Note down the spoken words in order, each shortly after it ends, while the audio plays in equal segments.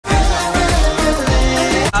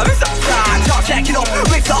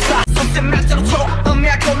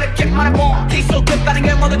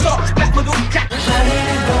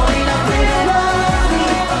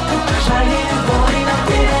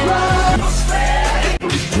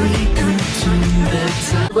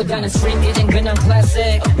꿈꾸다는 스트링 이젠 그냥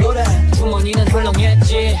클래식 주머니는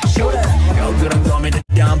헐렁했지 그런 고민을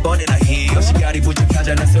다음번에나 해 시간이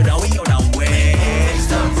부족하잖아 so now we on our way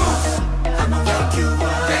I'ma make you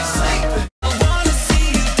up I wanna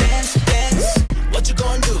see you dance, dance What you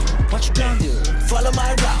gonna do? What you gonna do? Follow my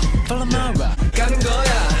route Follow my route 가는 거야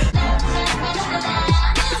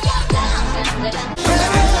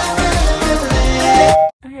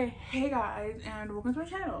Okay, hey guys, and welcome to my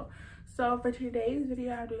channel. So for today's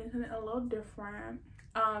video, I'm doing something a little different.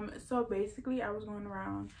 So basically I was going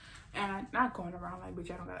around, and not going around like,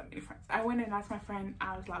 bitch, I don't got that many friends. I went and asked my friend,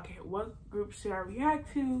 I was like, okay, what groups should I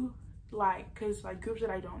react to? Like, cause like groups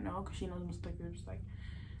that I don't know, cause she knows most of the groups like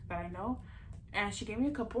that I know, and she gave me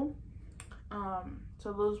a couple.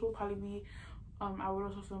 So those will probably be I would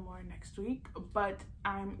also film more next week, but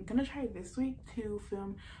I'm gonna try this week to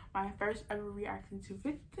film my first ever reaction to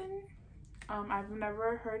Victon. I've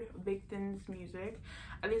never heard Victon's music,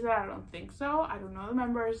 at least I don't think so. I don't know the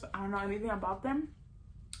members, I don't know anything about them.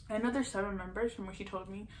 I know there's 7 members from what she told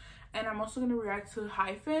me, and I'm also gonna react to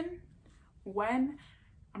Hyphen. When,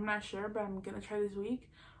 I'm not sure, but I'm gonna try this week.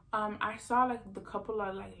 I saw like the couple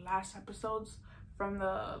of like last episodes from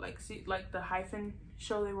the like the Hyphen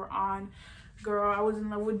show they were on. Girl, I was in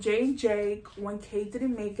love with Jay and Jake. When Kate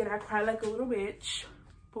didn't make it, I cried like a little bitch.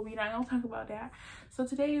 But we're not gonna talk about that. So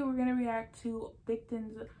today we're gonna react to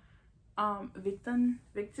Victon's Victon.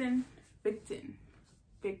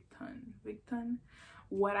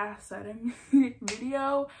 What I said in the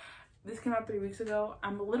video. This came out 3 weeks ago.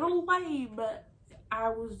 I'm a little late, but I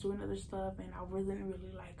was doing other stuff and I wasn't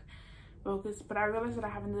really like focused. But I realized that I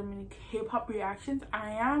haven't done many K-pop reactions.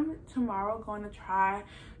 I am tomorrow going to try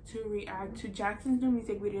to react to Jackson's new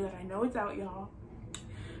music video that I know it's out, y'all.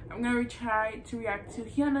 I'm gonna try to react to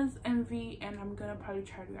Hyunna's MV, and I'm gonna probably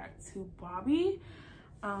try to react to Bobby.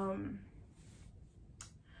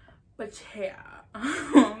 But yeah,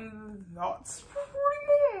 that's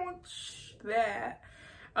pretty much that.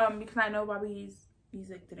 Because I know Bobby's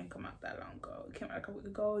music didn't come out that long ago. It came out a couple weeks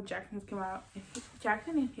ago. Jackson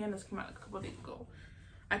and Hyunna's came out a couple days ago.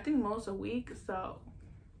 I think most a week, so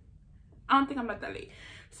I don't think I'm not that late.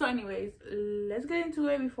 So anyways, let's get into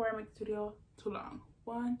it before I make this video too long.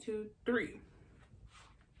 1, 2, 3.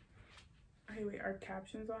 Okay, wait, are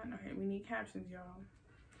captions on? Okay, we need captions, y'all.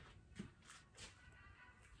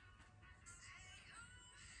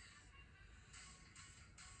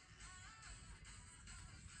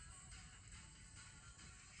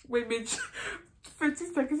 Wait, bitch. 50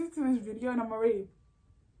 seconds into this video and I'm already...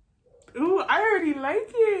 Ooh, I already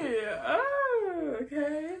like it. Oh,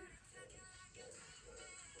 okay.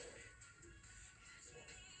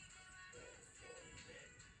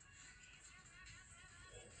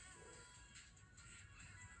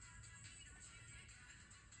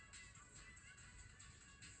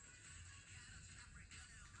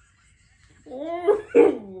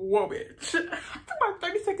 Whoa, bitch. I'm about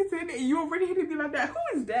 30 seconds in and you already hitting me like that.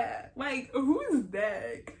 Who is that? Like, who is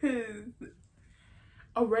that? Because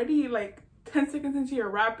already like 10 seconds into your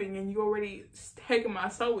rapping and you already taking my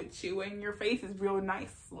soul with you, and your face is real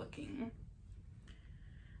nice looking.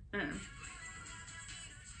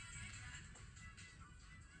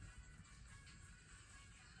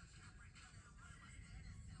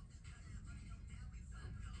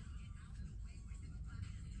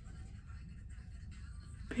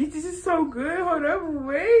 Bitch, this is so good. Hold up,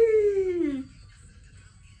 wait.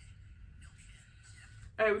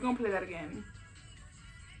 Alright, we're gonna play that again.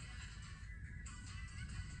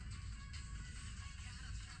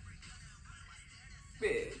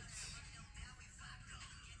 Bitch.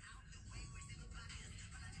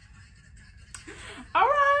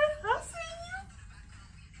 Alright, I see you.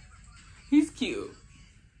 He's cute.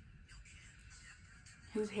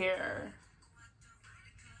 His hair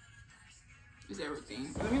is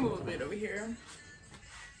everything. Let me move a bit over here.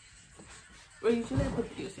 Wait, you should have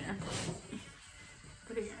put this here.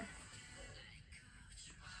 Put it here.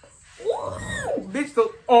 Ooh, bitch,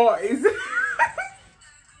 those eyes.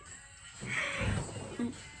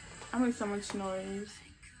 I make so much noise.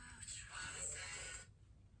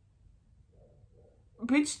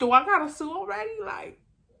 Bitch, do I got a suit already? Like,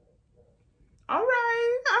 alright,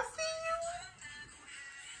 I see you.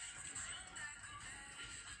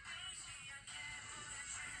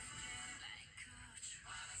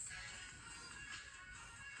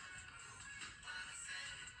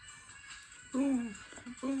 Boom,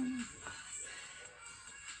 boom.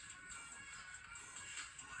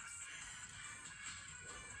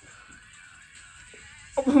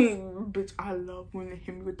 Bitch, I love when they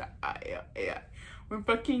hit me with the I. When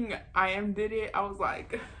fucking I Am did it, I was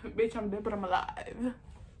like, bitch, I'm dead, but I'm alive.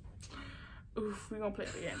 Oof, we gonna play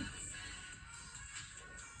it again.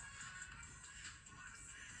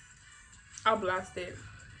 I'll blast it.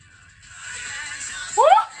 Woo!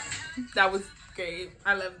 That was great.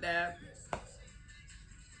 I love that.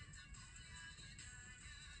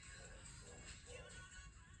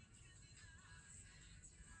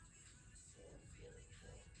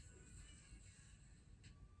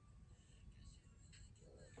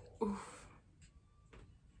 Oof.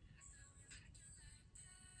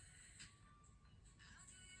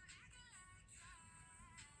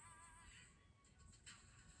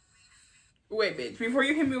 Wait, bitch, before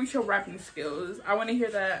you hit me with your rapping skills, I want to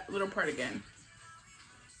hear that little part again.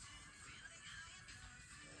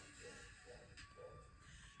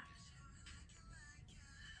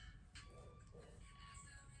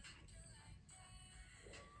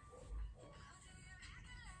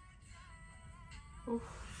 Oof.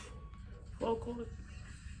 Vocal.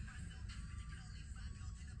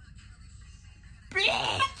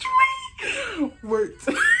 Bitch, wait.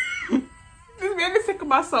 This man is sick of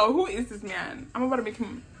my soul. Who is this man? I'm about to make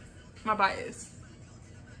him my bias.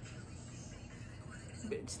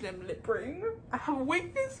 Bitch, them lip ring. I have a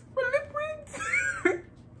weakness for lip rings.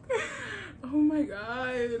 Oh my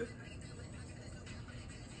god.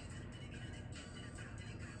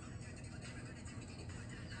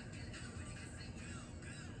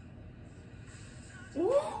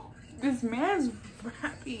 Ooh, this man's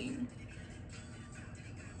rapping.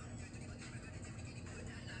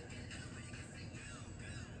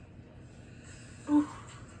 Ooh.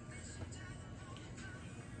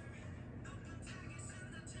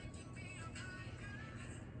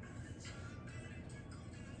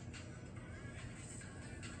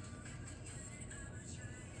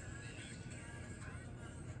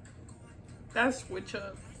 That's switch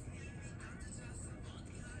up.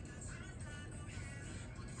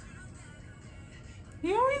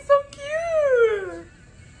 Yo, he's so cute.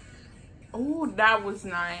 Oh, that was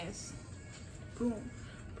nice. Boom,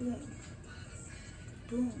 boom,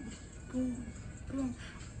 boom, boom, boom.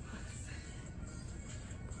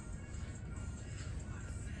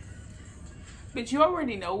 But you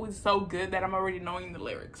already know it's so good that I'm already knowing the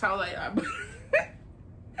lyrics. I was like,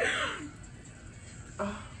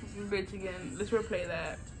 oh, bitch, again. Let's replay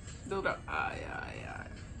that. Do the yeah.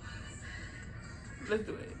 Let's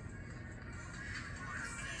do it.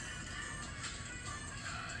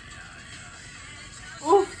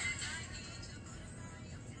 Oof.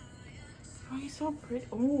 Oh, he's so pretty.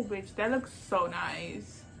 Oh, bitch, that looks so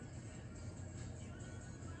nice.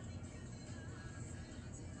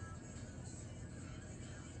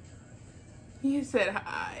 He said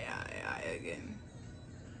hi again.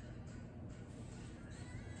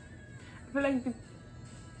 I feel like you could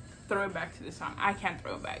throw it back to the song. I can't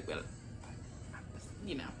throw it back, but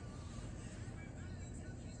you know.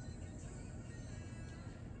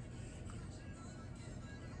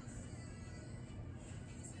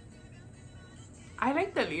 I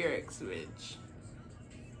like the lyrics, bitch.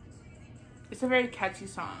 It's a very catchy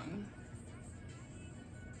song.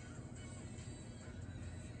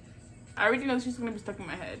 I already know she's gonna be stuck in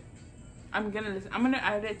my head. I'm gonna listen. I'm gonna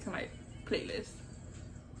add it to my playlist.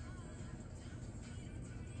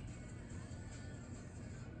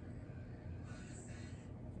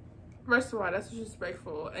 First of all, that's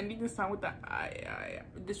disrespectful. Ending the song with the I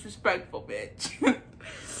disrespectful, bitch. We're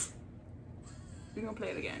gonna play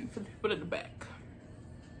it again for the people at the back.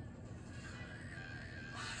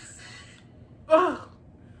 Ugh.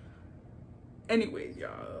 Anyways,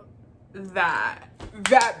 y'all, that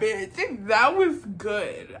bitch, that was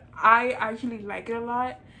good. I actually like it a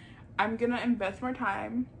lot. I'm gonna invest more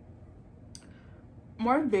time,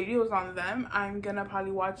 more videos on them. I'm gonna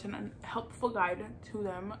probably watch an helpful guide to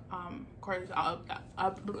them. Of course, I'll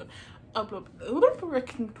upload. I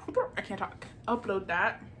can't talk. Upload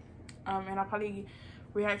that. And I'll probably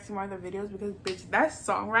react to more of the videos because, bitch, that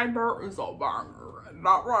song right there is a banger.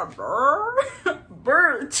 Not right there.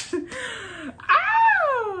 Bitch.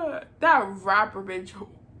 Ah! That rapper, bitch.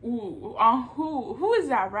 Ooh. Who is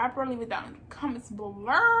that rapper? Leave it down in the comments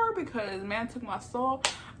below because man took my soul.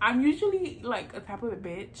 I'm usually like a type of a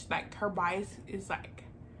bitch. Like her bias is like,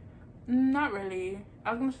 not really. I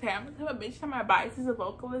was gonna say I'm the type of bitch that my bias is a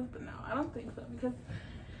vocalist, but no, I don't think so because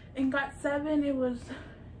in GOT7 it was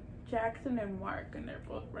Jackson and Mark, and they're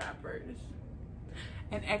both rappers.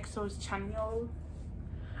 And EXO's Chanyeol.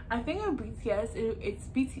 I think in BTS,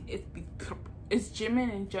 it's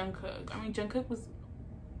Jimin and Jungkook. I mean, Jungkook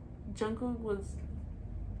was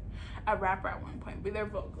a rapper at one point, but they're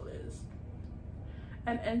vocalists.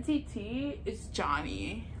 And NCT is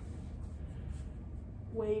Johnny.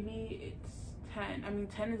 Wavy, it's 10. I mean,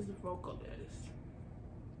 10 is the vocalist.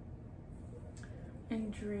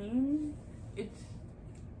 and dream, it's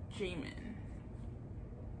dreaming.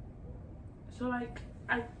 So like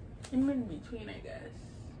I'm in between, I guess.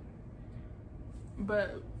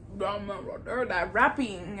 But that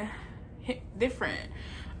rapping hit different.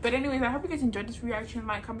 But anyways, I hope you guys enjoyed this reaction.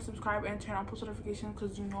 Like, comment, subscribe, and turn on post notifications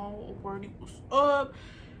because you know already what's up.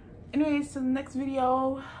 Anyways, to the next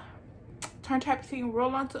video. Turn type taking real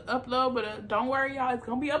long to upload, but don't worry, y'all. It's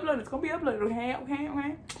gonna be uploaded. It's gonna be uploaded. Okay, okay,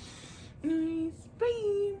 okay. Anyways,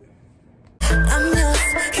 bye. I'm yours,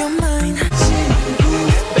 you're mine.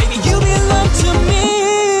 Baby, you belong to me.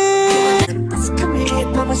 Come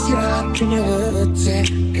here, promise you I'll bring you up.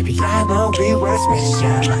 Baby, I know we were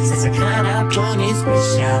special. Since I kind of born is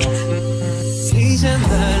special. Season the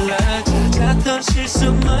love.